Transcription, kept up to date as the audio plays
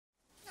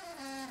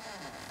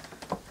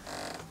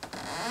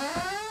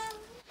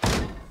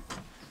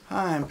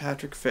I'm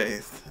Patrick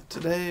Faith.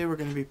 Today we're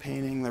going to be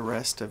painting the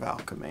rest of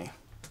Alchemy.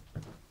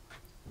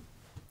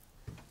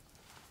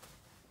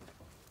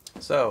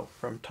 So,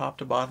 from top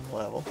to bottom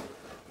level,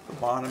 the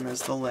bottom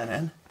is the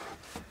linen.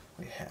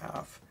 We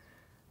have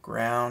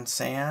ground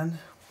sand,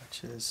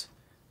 which is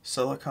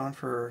silicone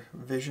for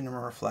vision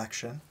and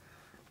reflection.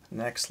 The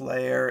next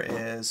layer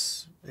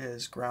is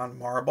ground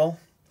marble,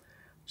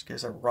 which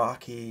gives a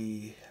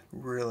rocky,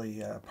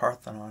 really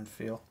Parthenon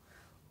feel.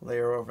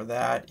 Layer over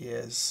that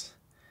is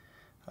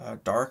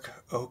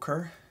dark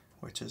ochre,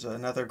 which is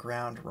another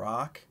ground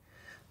rock.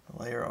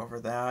 The layer over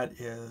that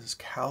is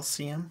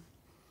calcium,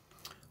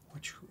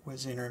 which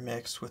was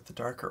intermixed with the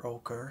darker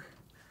ochre.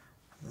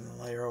 And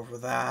the layer over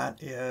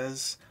that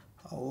is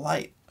a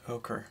light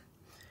ochre.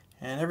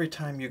 And every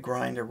time you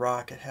grind a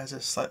rock, it has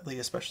a slightly,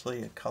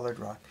 especially a colored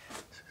rock,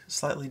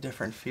 slightly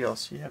different feel.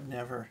 So you have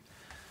never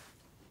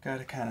got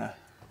to kind of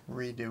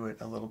redo it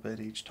a little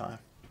bit each time.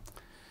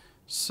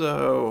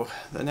 So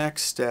the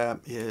next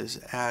step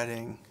is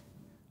adding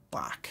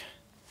black,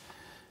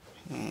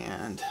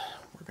 and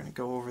we're going to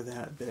go over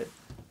that a bit.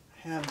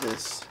 I have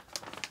this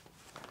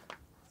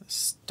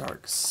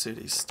dark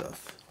city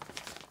stuff.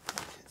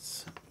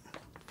 It's,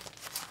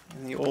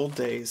 in the old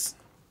days,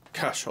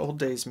 gosh, old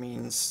days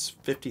means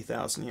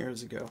 50,000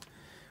 years ago.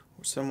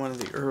 One of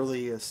the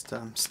earliest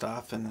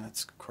stuff, and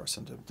that's of course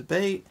under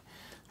debate,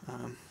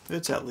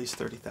 it's at least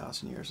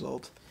 30,000 years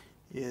old,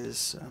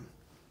 is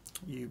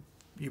you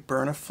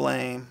burn a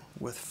flame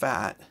with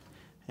fat,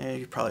 and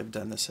you've probably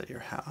done this at your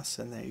house,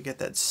 and then you get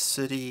that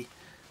sooty,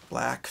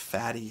 black,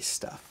 fatty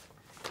stuff.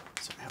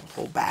 So I have a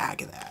whole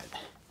bag of that.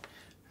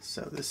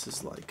 So this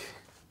is like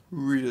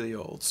really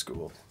old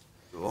school.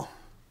 Cool.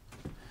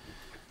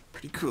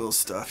 Pretty cool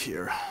stuff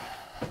here.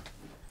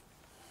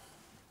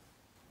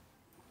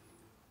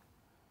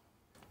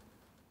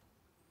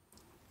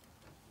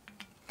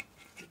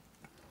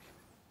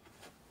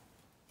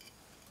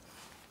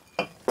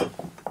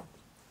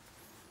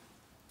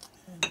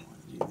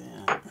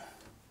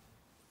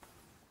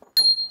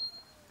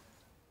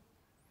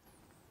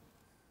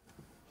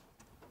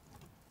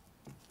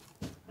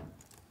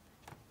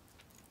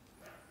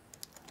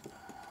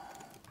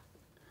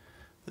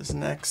 This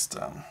next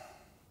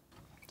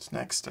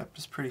step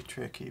is pretty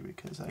tricky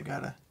because I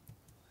gotta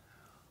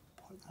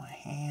put my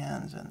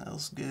hands in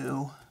this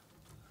goo,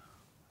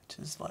 which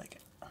is like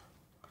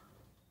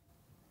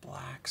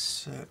black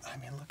soot. I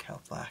mean, look how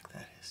black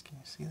that is. Can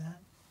you see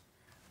that?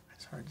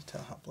 It's hard to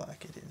tell how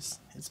black it is.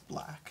 It's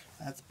black.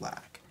 That's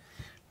black.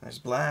 There's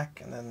black,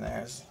 and then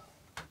there's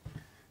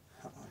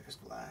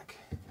black.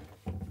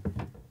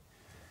 And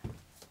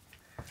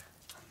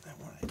then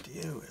what I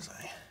do is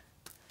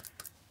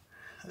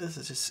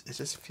it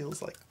just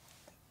feels like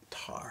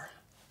tar.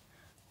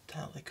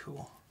 Totally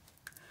cool.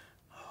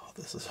 Oh,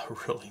 this is a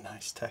really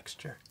nice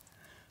texture.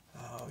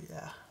 Oh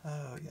yeah,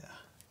 oh yeah.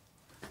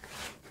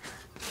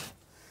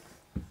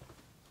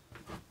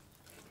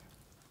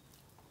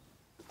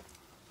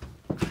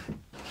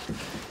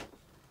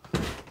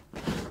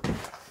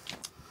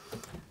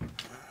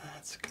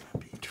 That's gonna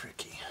be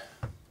tricky.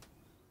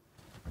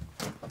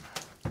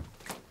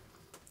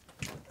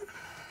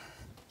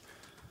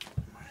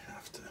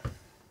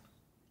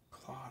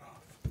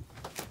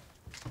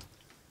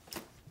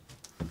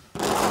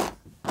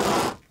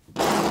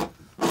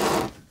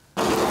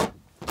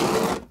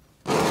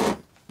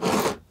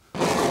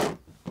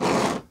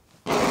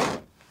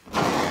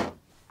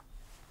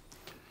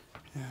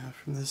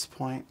 From this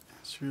point,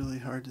 it's really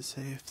hard to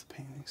say if the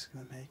painting's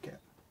going to make it.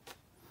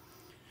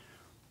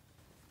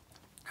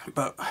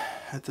 But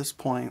at this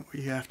point,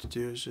 what you have to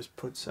do is just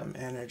put some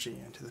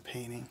energy into the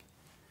painting.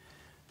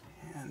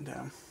 And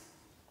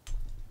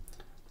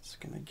it's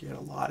going to get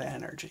a lot of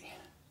energy.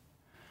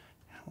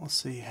 We'll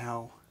see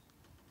how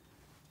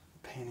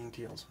the painting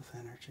deals with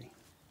energy.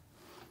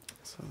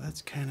 So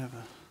that's kind of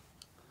a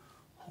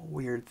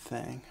weird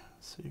thing.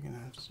 So you're going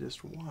to have to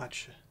just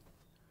watch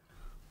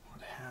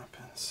what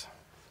happens.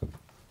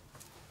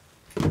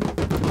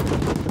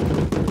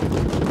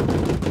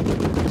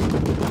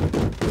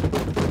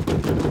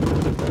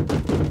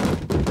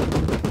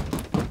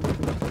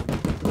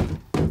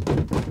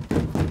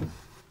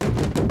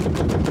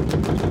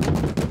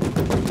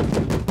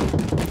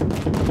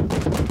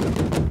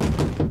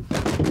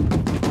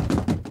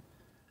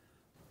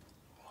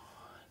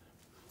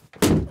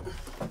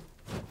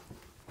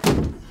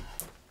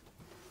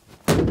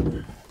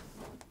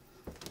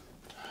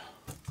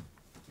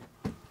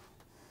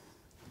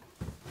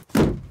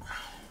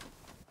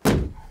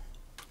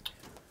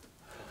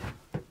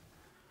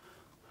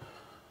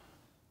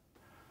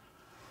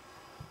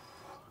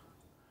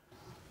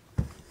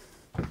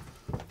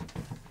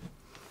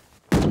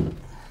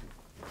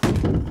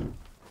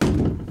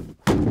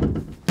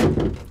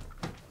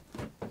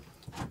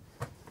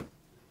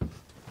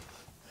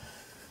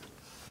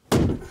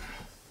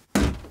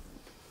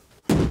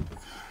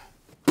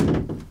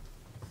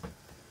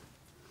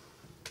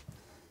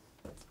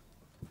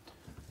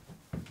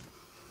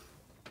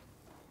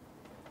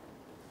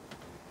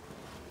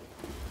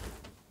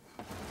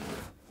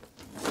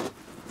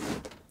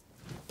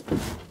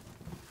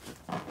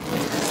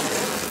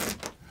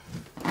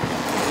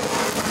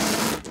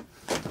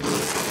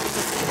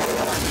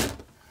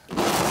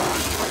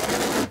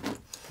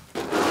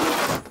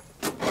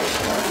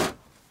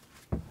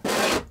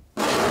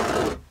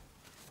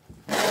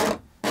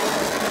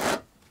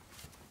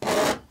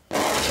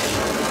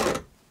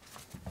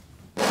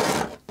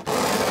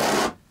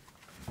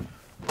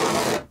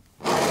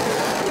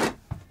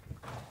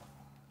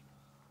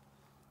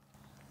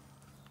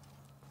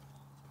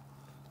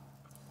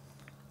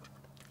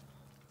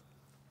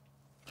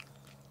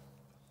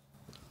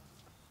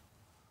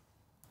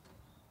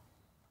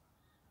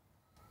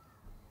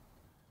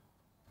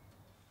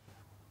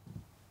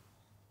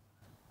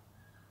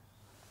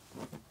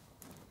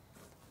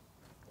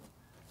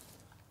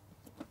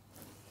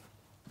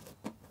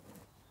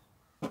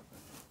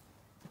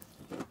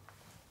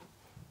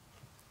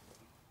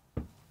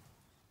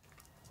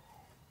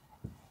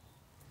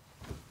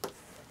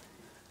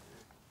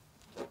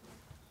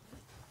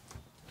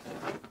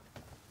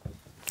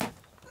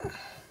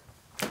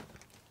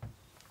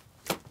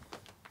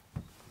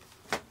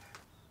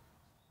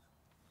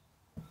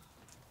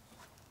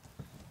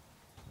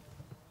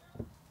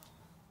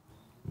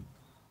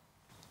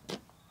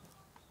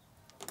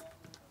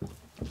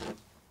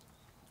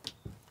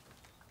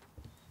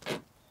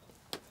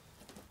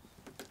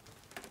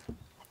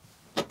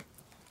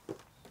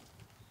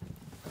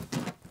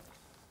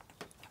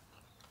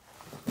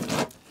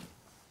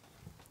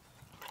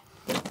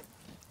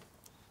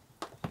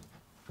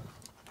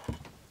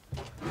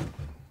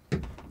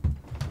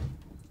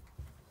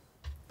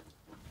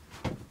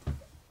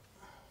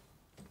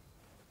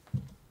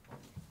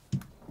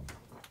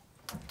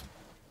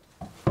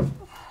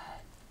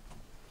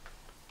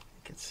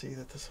 see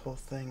that this whole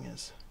thing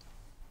is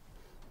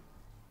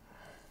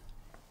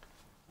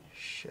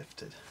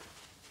shifted.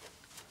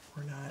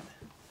 We're not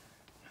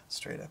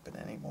straight up and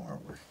anymore.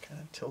 We're kind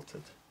of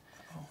tilted.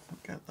 Oh, we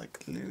got like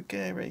a little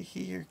guy right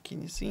here.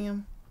 Can you see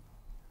him?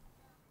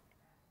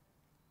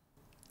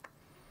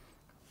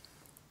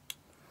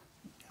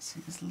 See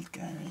this little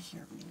guy right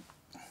here.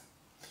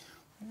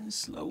 I'm gonna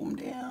slow him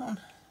down.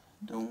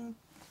 Don't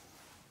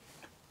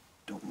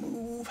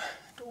move.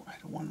 I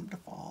don't want him to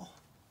fall.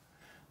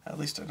 At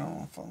least I don't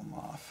want to fall him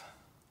off.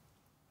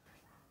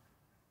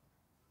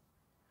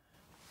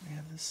 We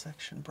have this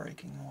section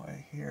breaking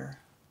away here.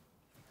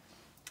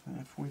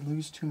 And if we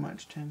lose too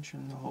much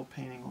tension, the whole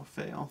painting will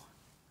fail.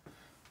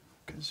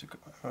 Because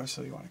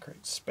obviously you want to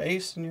create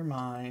space in your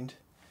mind.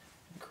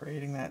 And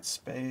creating that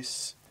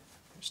space,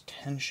 there's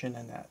tension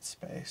in that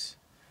space.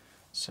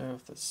 So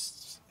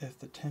if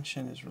the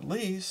tension is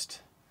released,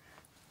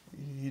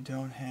 you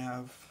don't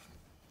have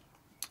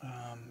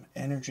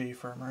energy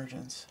for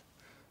emergence.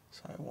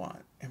 So I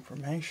want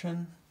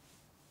information,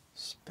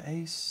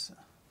 space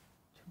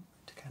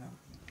to kind of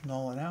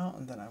null it out,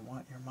 and then I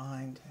want your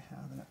mind to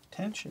have enough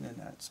tension in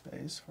that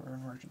space for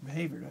emergent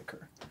behavior to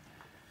occur.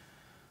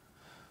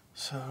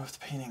 So if the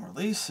painting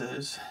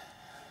releases,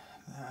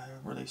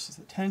 releases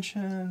the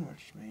tension,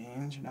 which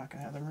means you're not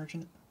going to have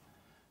emergent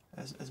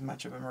as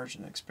much of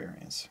emergent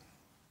experience.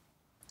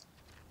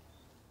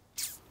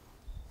 So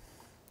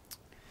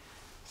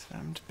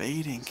I'm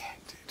debating,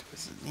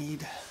 does it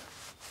need,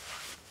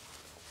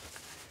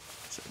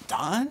 is it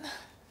done?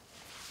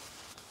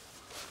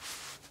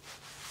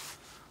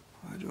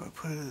 Or do I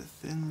put a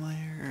thin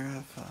layer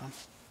of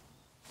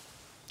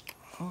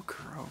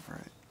ochre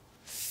over it?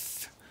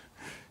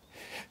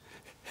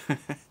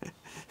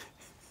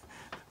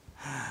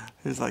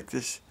 There's like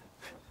this,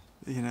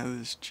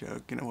 this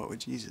joke, what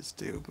would Jesus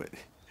do? But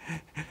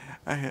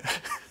I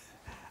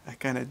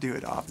kind of do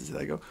it opposite.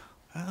 I go,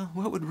 well,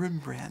 what would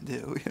Rembrandt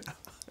do?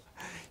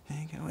 And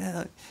you go,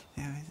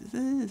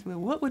 well,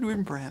 what would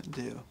Rembrandt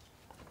do?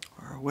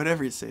 Or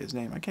whatever you say his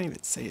name. I can't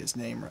even say his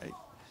name right.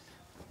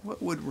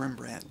 What would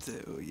Rembrandt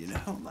do?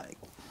 Like,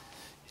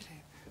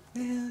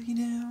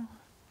 well,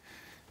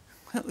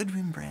 what would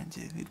Rembrandt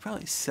do? He'd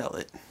probably sell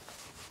it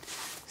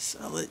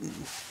and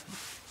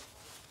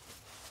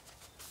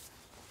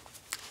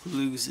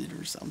lose it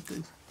or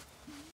something.